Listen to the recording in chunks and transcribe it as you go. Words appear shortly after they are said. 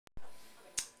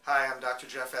Hi, I'm Dr.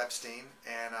 Jeff Epstein,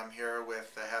 and I'm here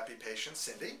with a happy patient,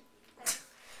 Cindy.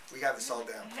 We got this all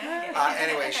down.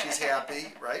 Anyway, she's happy,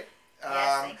 right?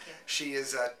 Yes, thank you. She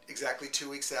is exactly 2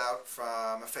 weeks out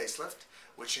from a facelift,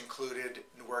 which included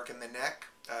work in the neck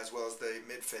as well as the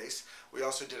mid-face. We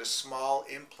also did a small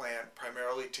implant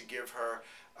primarily to give her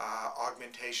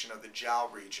augmentation of the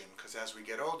jowl region, because as we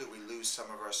get older we lose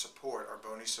some of our support, our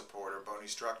bony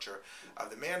structure of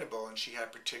the mandible, and she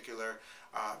had particularly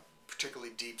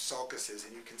deep sulcuses,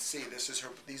 and you can see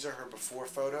these are her before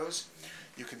photos.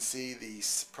 You can see the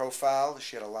profile.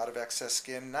 She had a lot of excess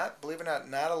skin, believe it or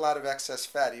not a lot of excess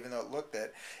fat, even though it looked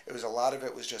it. A lot of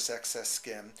it was just excess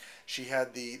skin. She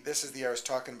had this is the area I was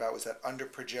talking about, was that under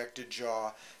projected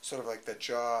jaw, sort of like the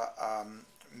jaw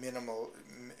minimal,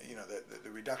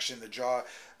 the reduction in the jaw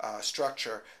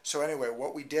structure. So anyway,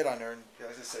 what we did on her, and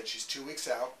as I said, she's 2 weeks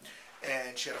out,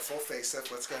 and she had a full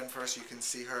facelift. Let's go ahead and first you can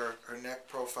see her neck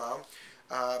profile.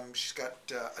 She's got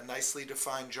a nicely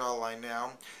defined jawline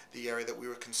now. The area that we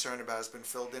were concerned about has been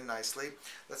filled in nicely.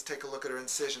 Let's take a look at her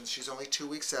incisions. She's only 2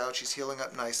 weeks out. She's healing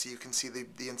up nicely. You can see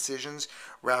the incisions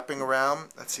wrapping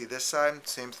around. Let's see this side,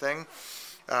 same thing.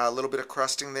 A little bit of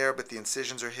crusting there, but the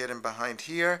incisions are hidden behind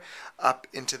here, up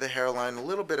into the hairline. A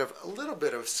little bit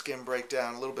of skin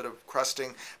breakdown, a little bit of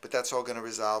crusting, but that's all going to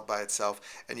resolve by itself.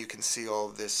 And you can see all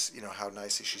of this, how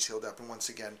nicely she's healed up. And once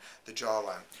again, the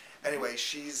jawline. Anyway,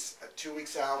 she's 2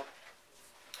 weeks out.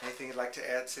 Anything you'd like to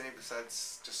add, Cindy,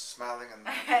 besides just smiling and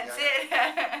That's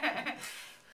it.